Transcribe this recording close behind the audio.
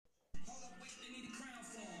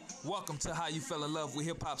Welcome to How You Fell in Love with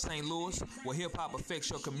Hip Hop St. Louis, where hip hop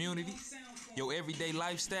affects your community, your everyday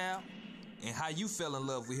lifestyle, and how you fell in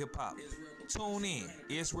love with hip hop. Tune in.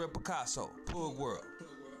 Israel Picasso, Pug World.